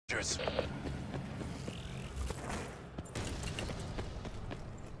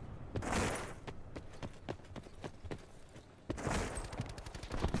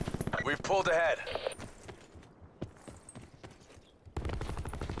We've pulled ahead.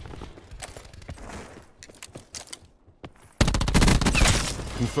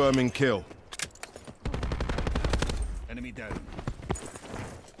 Confirming kill. Enemy down.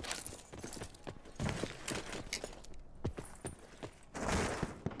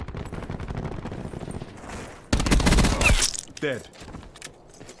 Dead.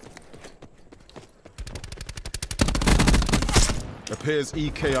 Appears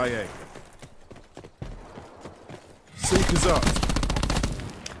EKIA. Seekers up.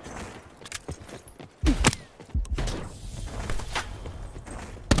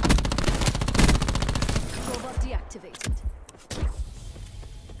 Robot deactivated.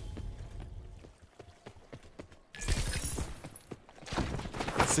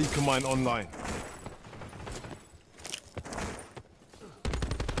 Seeker mine online.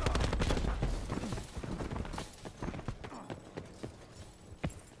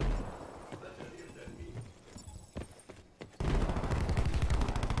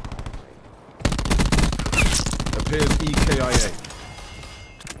 Appears EKIA.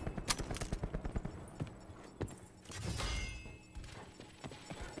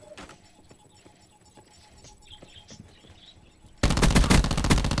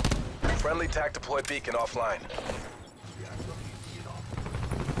 Friendly TAC deployed beacon offline.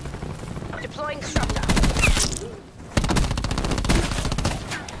 Deploying disruptor.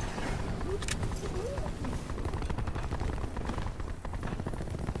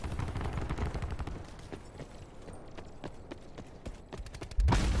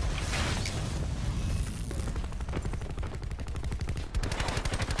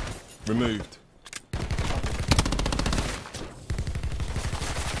 Removed.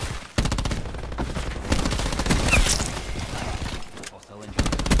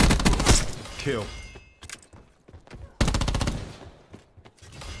 Kill.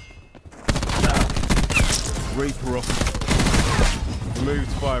 Reaper off.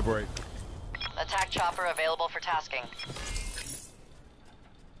 Removed firebreak. Attack chopper available for tasking.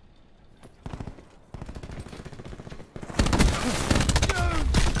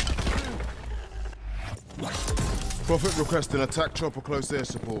 Prophet requesting attack chopper close air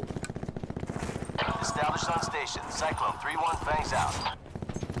support. Established on station. Cyclone 3-1 fangs out.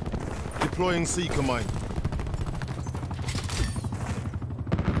 Deploying Seeker mine.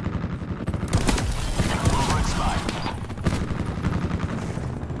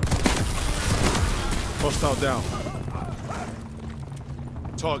 Hostile down.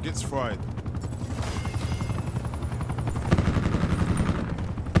 Targets fried.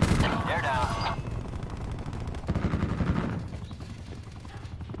 Air down.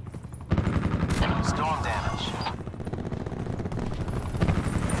 Storm damage.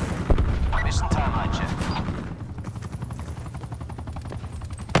 Mission timeline check.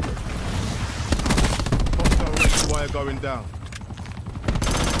 Hostile razor wire going down.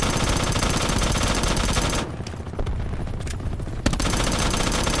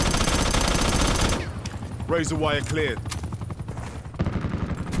 Razor wire cleared.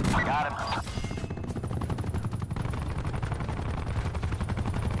 Got him.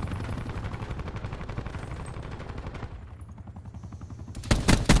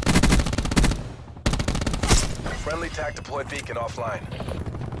 Friendly TAC deployed beacon offline.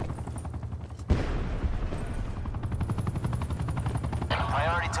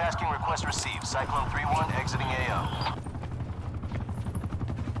 Priority tasking request received. Cyclone 3-1 exiting AO.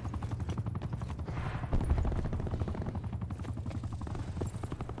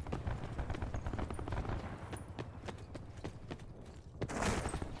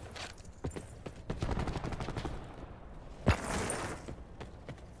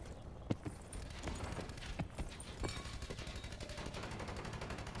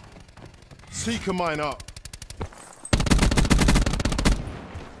 Seeker mine up.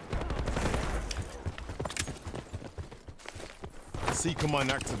 Seeker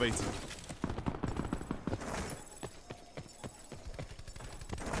mine activated.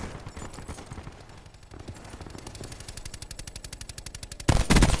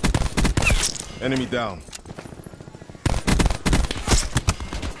 Enemy down.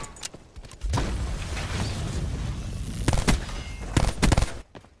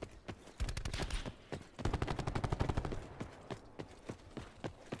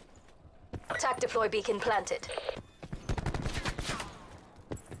 TAC deploy beacon planted.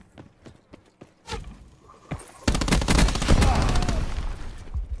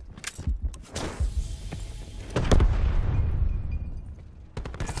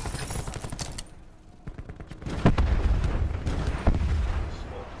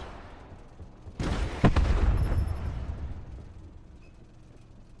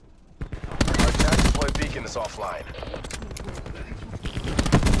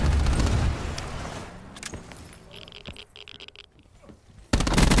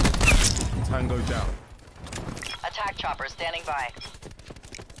 Tango down. Attack chopper standing by.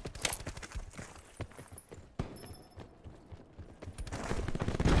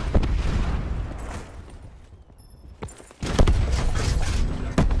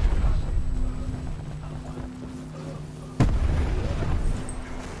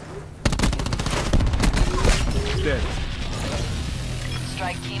 Dead.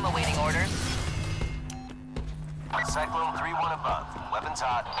 Strike team awaiting orders. Cyclone 3-1 above. Weapons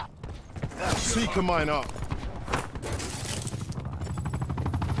hot. Seeker mine up.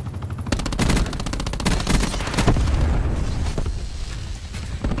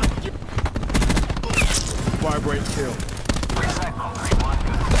 Vibrate kill. Cyclone 3-1,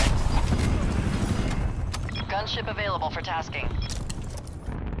 good. Gunship available for tasking.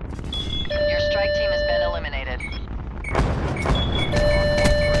 Your strike team has been eliminated.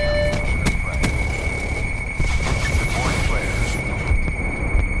 Deploying flares.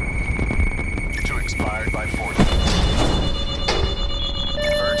 2 expired by 40.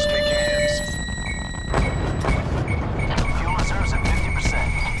 Birds taking hits. Fuel reserves at 50%.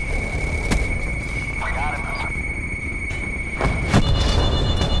 I got him.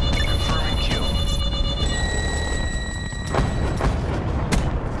 Confirming kill.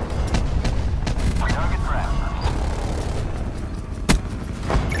 Target trapped.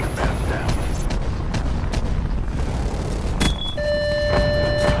 Man down.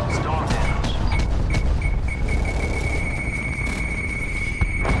 Storm damage.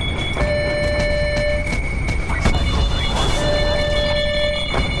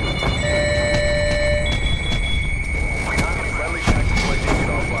 Friendly tactical taken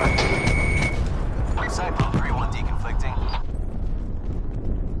offline. Cyclone 3-1 deconflicting.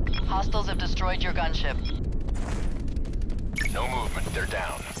 Hostiles have destroyed your gunship. No movement, they're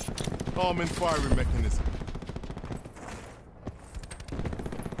down. Arm and firing mechanism.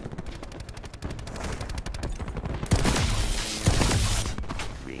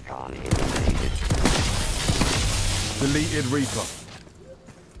 Recon eliminated. Deleted Reaper.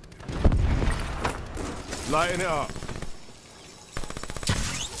 Lighting it up.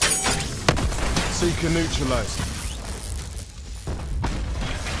 Seeker neutralized.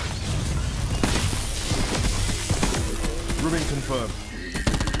 Ruin confirmed.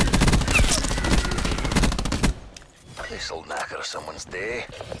 This'll knacker someone's day.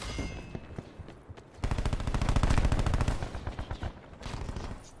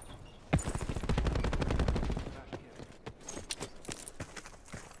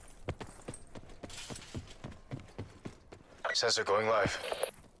 Sensor going live.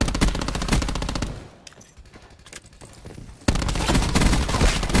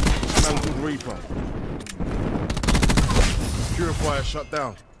 Mantled Reaper. Purifier shut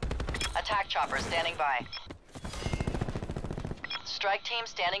down. Attack chopper standing by. Strike team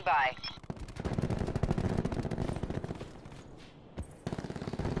standing by.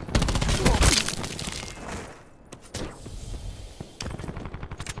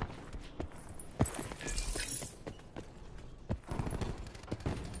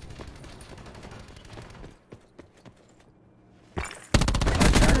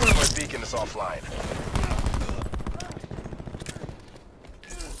 My beacon is offline.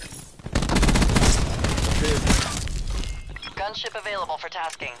 Gunship available for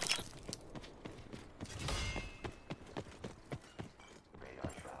tasking.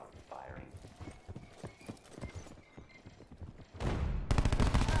 Radar shroud firing.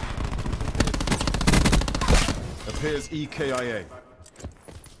 Appears EKIA.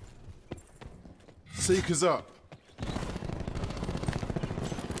 Seekers up.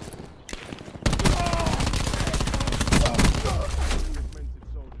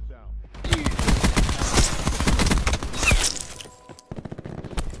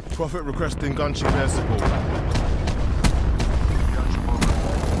 Prophet requesting gunship air support.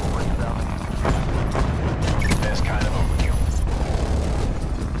 That's kind of overkill.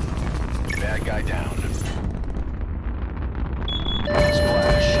 Bad guy down.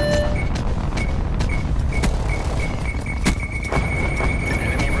 Splash.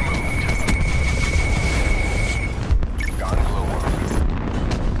 Enemy removed. Gone lower.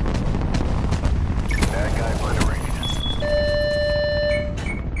 Bad guy obliterated.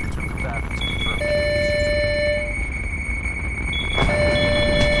 Two combatants confirmed kills.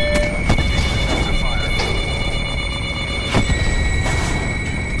 Fire.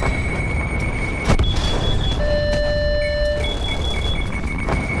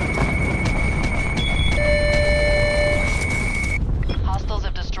 Hostiles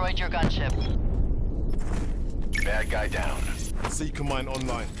have destroyed your gunship. Bad guy down. Seeker mine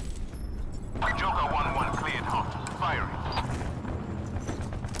online. Joker 1-1 cleared. Hot. Firing.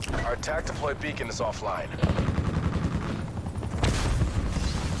 Our attack deployed beacon is offline.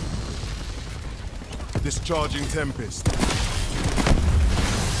 Discharging Tempest.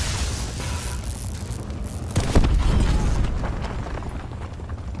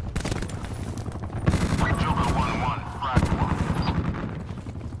 Joker 1-1, frag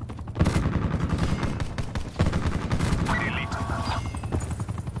 1. Delete.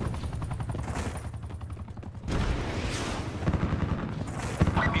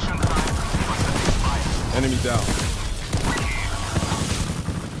 Mission time. Enemy down.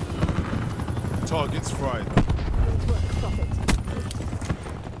 Targets fried. Great work, Prophet.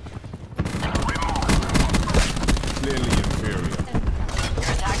 Clearly inferior.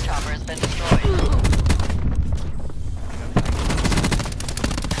 Your attack chopper has been destroyed.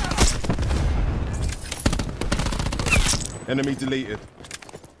 Enemy deleted.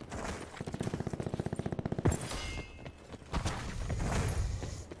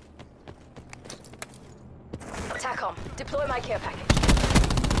 TACOM, deploy my care package.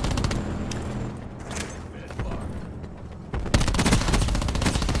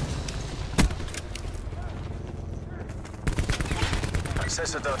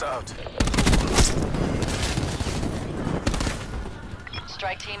 Sensor out.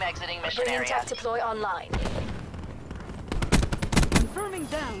 Strike team exiting mission Bringing area. TAC deploy online. Confirming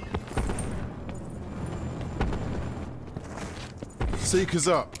down. Seekers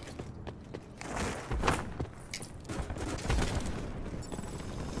up.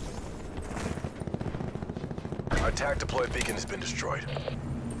 Our attack deployed beacon has been destroyed.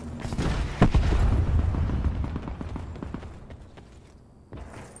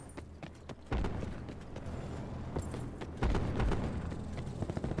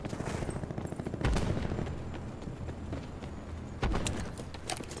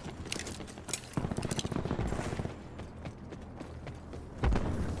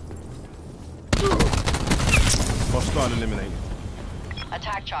 Hostile eliminated.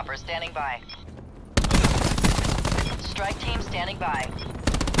 Attack chopper standing by. Strike team standing by.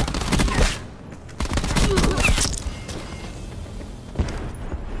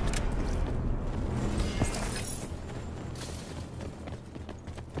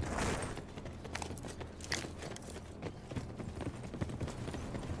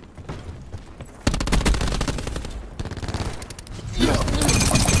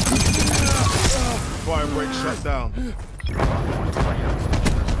 Fire break shut down.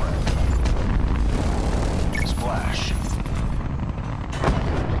 Splash.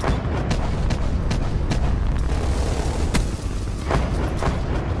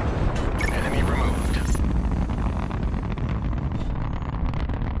 Enemy removed.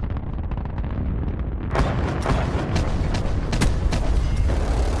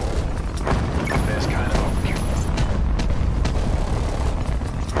 This kind of overview.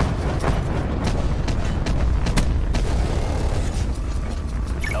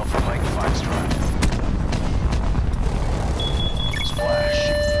 Alpha Mike Foxtrot. Splash.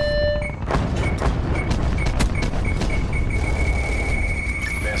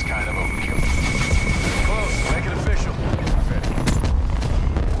 Best kind of overkill. Close. Make it official. Ready.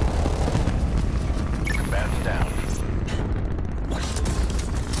 Combatant down.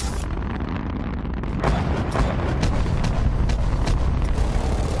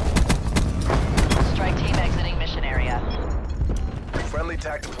 Strike team exiting mission area. Friendly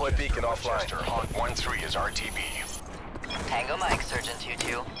TAC deployed beacon offline. Hawk 1-3 is RTB. Tango Mike, Surgeon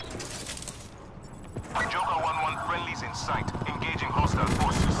 2-2. Joker 1-1 friendlies in sight. Engaging hostile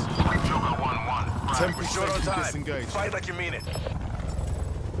forces. Joker 1-1. Tempest Short on safely time. disengaged. Fight like you mean it.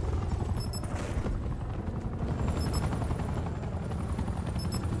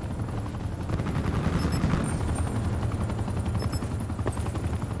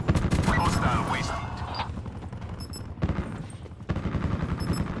 Hostile wasted.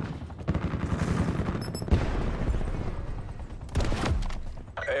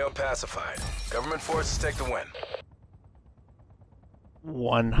 AO pacified. Government forces take the win.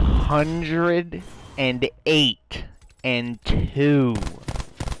 108 and 2.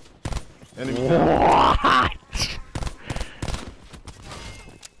 Enemy down. What?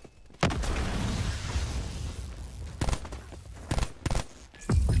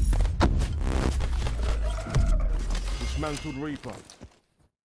 Dismantled Reaper.